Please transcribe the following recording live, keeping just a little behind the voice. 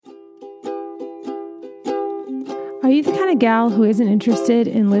Are you the kind of gal who isn't interested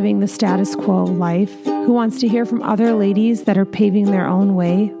in living the status quo life, who wants to hear from other ladies that are paving their own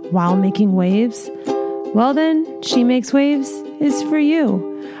way while making waves? Well then, She Makes Waves is for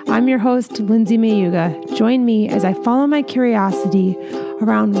you. I'm your host, Lindsay Mayuga. Join me as I follow my curiosity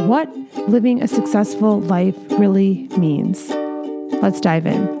around what living a successful life really means. Let's dive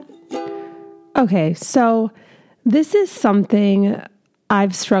in. Okay, so this is something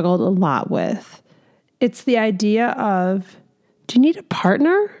I've struggled a lot with. It's the idea of, do you need a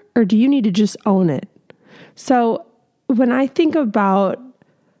partner or do you need to just own it? So when I think about,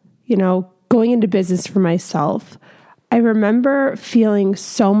 going into business for myself, I remember feeling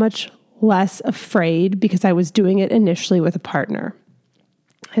so much less afraid because I was doing it initially with a partner.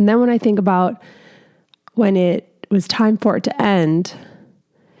 And then when I think about when it was time for it to end,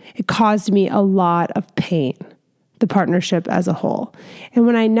 it caused me a lot of pain, the partnership as a whole. And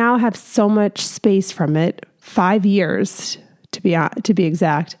when I now have so much space from it, 5 years to be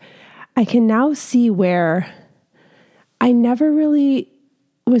exact, I can now see where I never really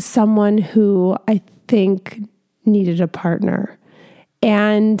was someone who I think needed a partner.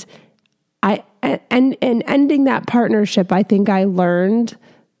 And ending that partnership, I think I learned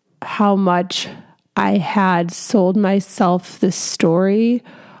how much I had sold myself the story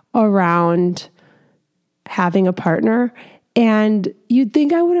around having a partner. And you'd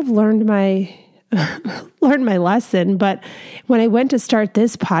think I would have learned my lesson. But when I went to start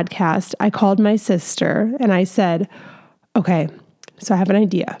this podcast, I called my sister and I said, okay, so I have an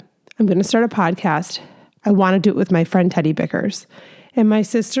idea. I'm going to start a podcast. I want to do it with my friend Teddy Bickers. And my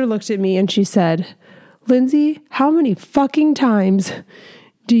sister looked at me and she said, Lindsay, how many fucking times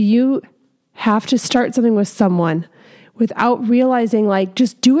do you have to start something with someone without realizing,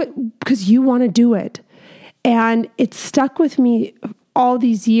 just do it because you want to do it? And it stuck with me all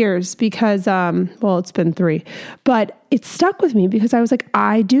these years because, it's been 3, but it stuck with me because I was like,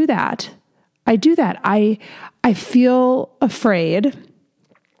 I do that. I feel afraid.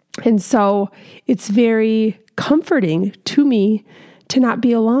 And so it's very comforting to me to not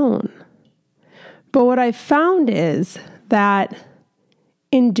be alone. But what I found is that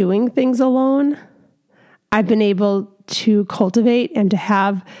in doing things alone, I've been able to cultivate and to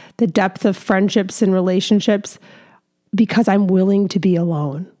have the depth of friendships and relationships because I'm willing to be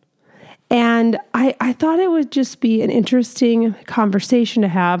alone. And I thought it would just be an interesting conversation to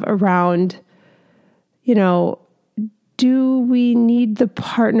have around, do we need the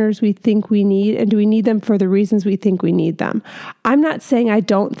partners we think we need? And do we need them for the reasons we think we need them? I'm not saying I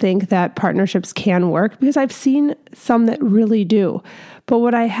don't think that partnerships can work because I've seen some that really do. But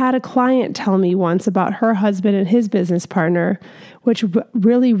what I had a client tell me once about her husband and his business partner, which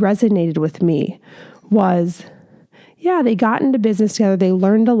really resonated with me, was, they got into business together. They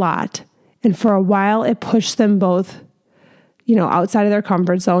learned a lot. And for a while, it pushed them both, outside of their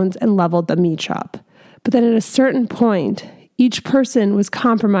comfort zones and leveled them each up. But then at a certain point, each person was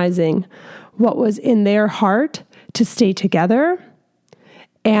compromising what was in their heart to stay together.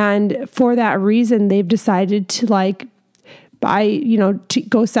 And for that reason, they've decided to to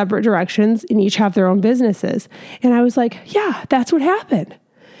go separate directions and each have their own businesses. And I was like, yeah, that's what happened.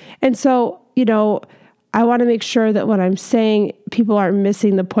 And so, I want to make sure that what I'm saying, people aren't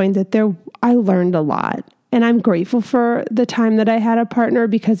missing the point that I learned a lot. And I'm grateful for the time that I had a partner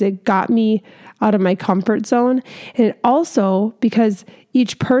because it got me out of my comfort zone. And also because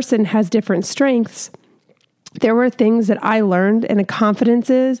each person has different strengths, there were things that I learned and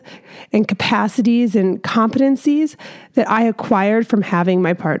confidences and capacities and competencies that I acquired from having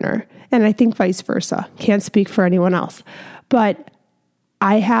my partner. And I think vice versa. Can't speak for anyone else. But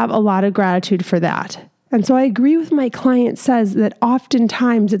I have a lot of gratitude for that. And so I agree with my client says that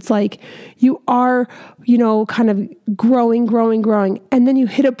oftentimes it's like you are, kind of growing. And then you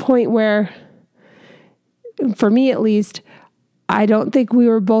hit a point where, for me at least, I don't think we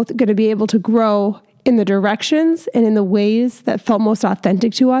were both going to be able to grow in the directions and in the ways that felt most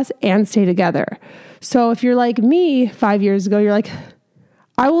authentic to us and stay together. So if you're like me 5 years ago, you're like,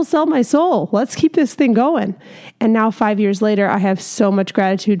 I will sell my soul. Let's keep this thing going. And now 5 years later, I have so much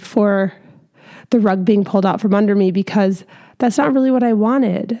gratitude for the rug being pulled out from under me because that's not really what I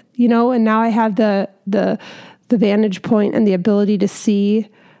wanted, and now I have the vantage point and the ability to see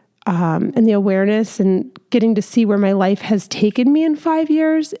and the awareness and getting to see where my life has taken me in 5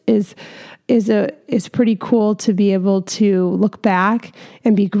 years is pretty cool to be able to look back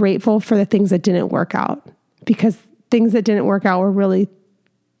and be grateful for the things that didn't work out, because things that didn't work out were really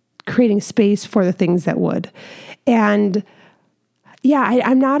creating space for the things that would. And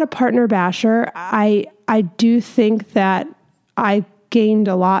I'm not a partner basher. I do think that I gained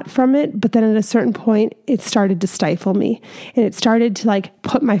a lot from it, but then at a certain point, it started to stifle me and it started to like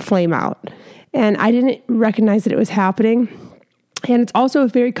put my flame out. And I didn't recognize that it was happening. And it's also a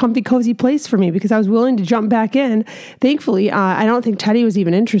very comfy, cozy place for me because I was willing to jump back in. Thankfully, I don't think Teddy was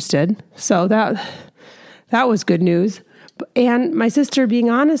even interested. So that was good news. And my sister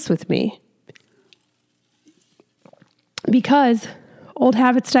being honest with me, because old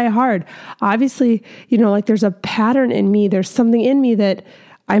habits die hard. Obviously, like there's a pattern in me. There's something in me that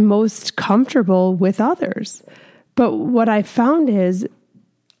I'm most comfortable with others. But what I found is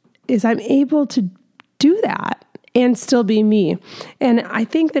I'm able to do that and still be me. And I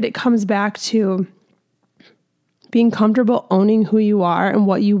think that it comes back to being comfortable owning who you are and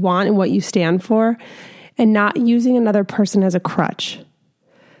what you want and what you stand for, and not using another person as a crutch.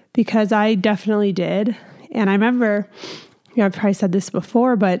 Because I definitely did. And I remember, I've probably said this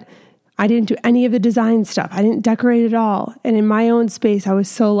before, but I didn't do any of the design stuff. I didn't decorate at all. And in my own space, I was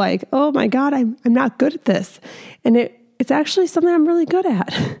so like, oh my God, I'm not good at this. And it's actually something I'm really good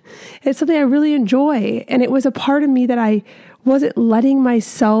at. It's something I really enjoy. And it was a part of me that I wasn't letting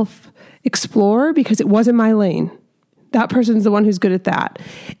myself explore because it wasn't my lane. That person's the one who's good at that.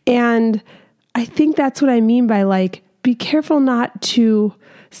 And I think that's what I mean by like, be careful not to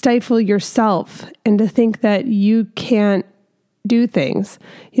stifle yourself and to think that you can't do things.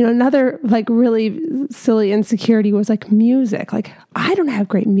 Another like really silly insecurity was like music. Like, I don't have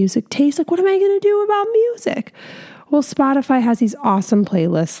great music taste. Like, what am I going to do about music? Well, Spotify has these awesome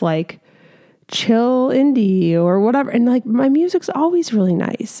playlists like chill indie or whatever. And like my music's always really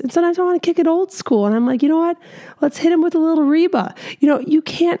nice. And sometimes I want to kick it old school. And I'm like, you know what? Let's hit him with a little Reba. You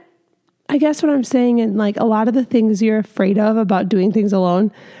can't, I guess what I'm saying, and like a lot of the things you're afraid of about doing things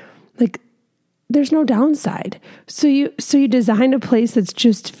alone, like there's no downside. So you design a place that's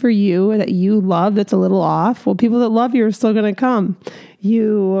just for you, that you love, that's a little off. Well, people that love you are still going to come.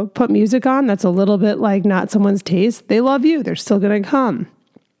 You put music on that's a little bit like not someone's taste. They love you. They're still going to come.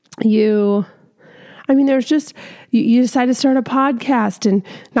 There's just, you decide to start a podcast and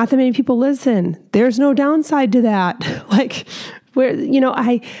not that many people listen. There's no downside to that. Like, where,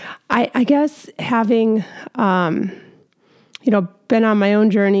 I guess having, been on my own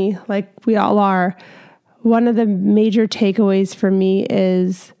journey, like we all are, one of the major takeaways for me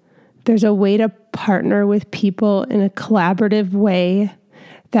is there's a way to partner with people in a collaborative way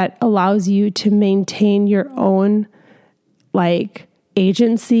that allows you to maintain your own like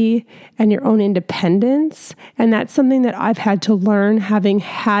agency and your own independence. And that's something that I've had to learn, having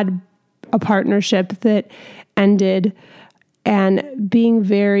had a partnership that ended and being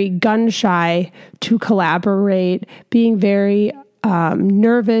very gun shy to collaborate, being very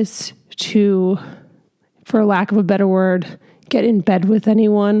nervous to, for lack of a better word, get in bed with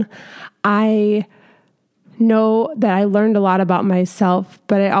anyone. I know that I learned a lot about myself,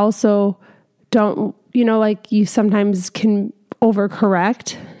 but I also don't, like you sometimes can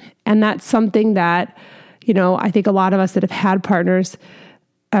overcorrect. And that's something that, I think a lot of us that have had partners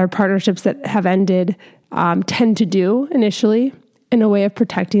or partnerships that have ended tend to do initially in a way of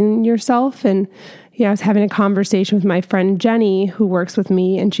protecting yourself. And, I was having a conversation with my friend Jenny, who works with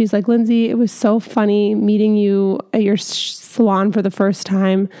me, and she's like, Lindsay, it was so funny meeting you at your salon for the first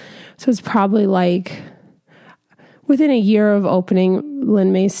time. So it's probably like within a year of opening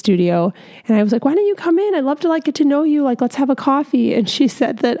Lynn May's studio. And I was like, why don't you come in? I'd love to like get to know you. Like, let's have a coffee. And she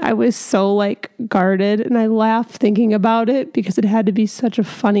said that I was so like guarded. And I laughed thinking about it because it had to be such a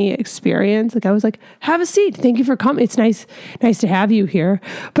funny experience. Like I was like, have a seat. Thank you for coming. It's nice to have you here.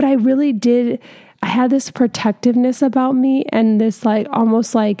 But I really did. I had this protectiveness about me and this like,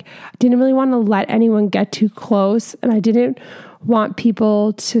 almost like didn't really want to let anyone get too close. And I didn't want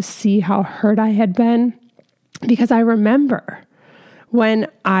people to see how hurt I had been. Because I remember when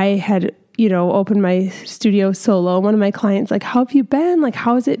I had, opened my studio solo, one of my clients, like, how have you been? Like,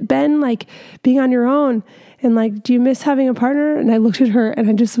 how has it been, like, being on your own? And like, do you miss having a partner? And I looked at her and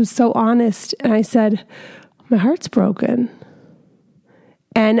I just was so honest. And I said, my heart's broken.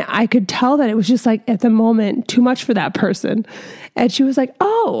 And I could tell that it was just like, at the moment, too much for that person. And she was like,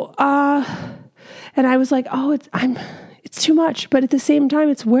 and I was like, it's too much. But at the same time,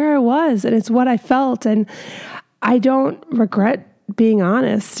 it's where I was and it's what I felt. And I don't regret being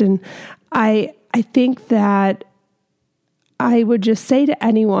honest. And I think that I would just say to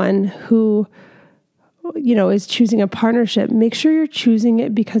anyone who, is choosing a partnership, make sure you're choosing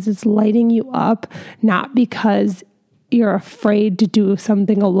it because it's lighting you up, not because you're afraid to do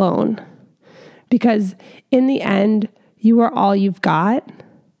something alone. Because in the end, you are all you've got.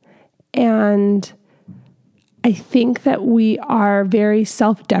 And I think that we are very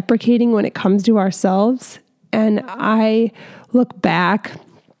self-deprecating when it comes to ourselves. And I look back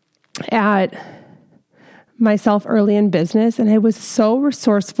at myself early in business, and I was so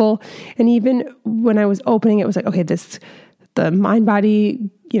resourceful. And even when I was opening, it was like, okay, the mind body,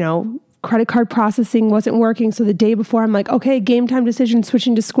 credit card processing wasn't working. So the day before, I'm like, okay, game time decision,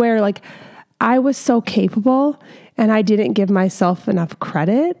 switching to Square. Like, I was so capable, and I didn't give myself enough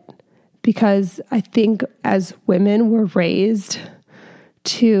credit because I think as women, we're raised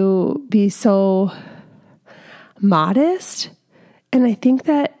to be so modest. And I think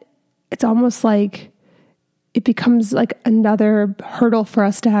that it's almost like it becomes like another hurdle for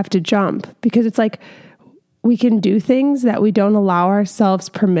us to have to jump, because it's like we can do things that we don't allow ourselves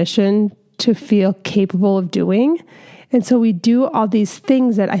permission to feel capable of doing. And so we do all these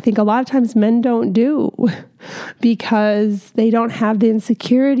things that I think a lot of times men don't do because they don't have the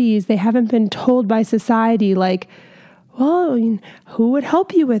insecurities. They haven't been told by society, like, well, who would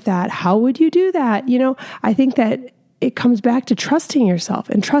help you with that? How would you do that? I think that it comes back to trusting yourself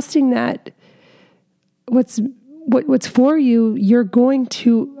and trusting that what's for you, you're going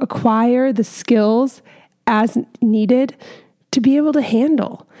to acquire the skills as needed to be able to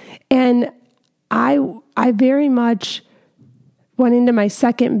handle. And I very much went into my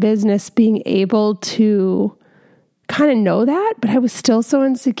second business being able to kind of know that, but I was still so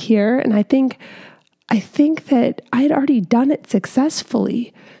insecure. And I think that I had already done it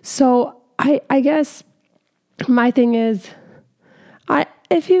successfully. So I guess my thing is,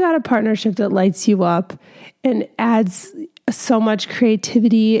 if you got a partnership that lights you up and adds so much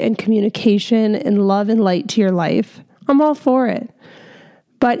creativity and communication and love and light to your life, I'm all for it.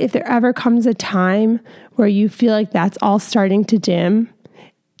 But if there ever comes a time where you feel like that's all starting to dim,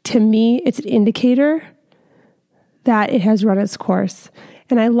 to me, it's an indicator that it has run its course.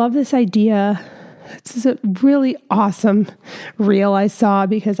 And I love this idea. It's a really awesome reel I saw,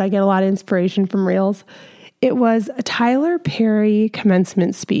 because I get a lot of inspiration from reels. It was a Tyler Perry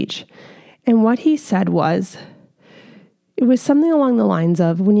commencement speech. And what he said was, it was something along the lines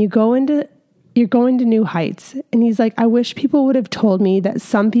of, when you're going to new heights. And he's like, I wish people would have told me that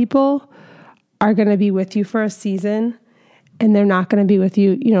some people are going to be with you for a season and they're not going to be with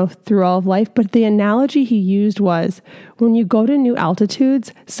you, through all of life. But the analogy he used was, when you go to new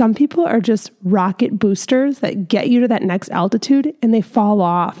altitudes, some people are just rocket boosters that get you to that next altitude and they fall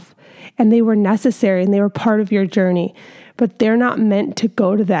off. And they were necessary and they were part of your journey, but they're not meant to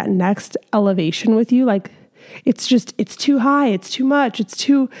go to that next elevation with you. Like, it's too high. It's too much.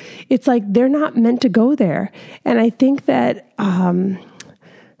 It's like, they're not meant to go there. And I think that,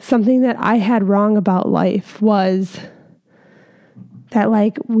 something that I had wrong about life was that,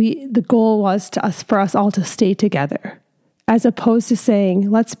 like, the goal was for us all to stay together, as opposed to saying,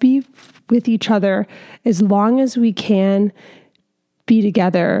 let's be with each other as long as we can be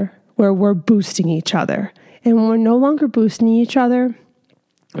together, where we're boosting each other. And when we're no longer boosting each other,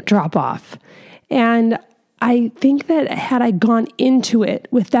 drop off. And I think that had I gone into it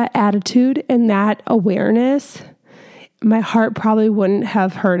with that attitude and that awareness, my heart probably wouldn't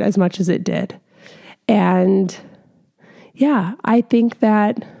have hurt as much as it did. And yeah, I think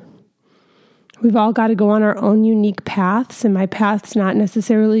that we've all got to go on our own unique paths, and my path's not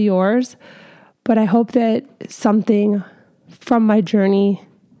necessarily yours, but I hope that something from my journey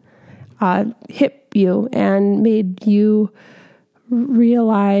hit you and made you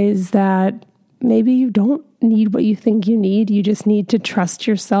realize that maybe you don't need what you think you need. You just need to trust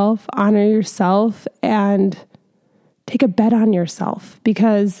yourself, honor yourself, and take a bet on yourself.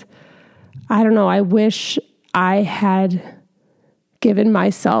 Because I don't know, I wish I had given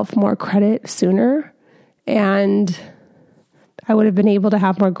myself more credit sooner, and I would have been able to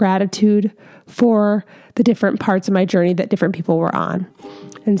have more gratitude for the different parts of my journey that different people were on.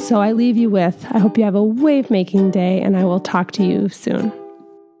 And so I leave you with, I hope you have a wave-making day, and I will talk to you soon.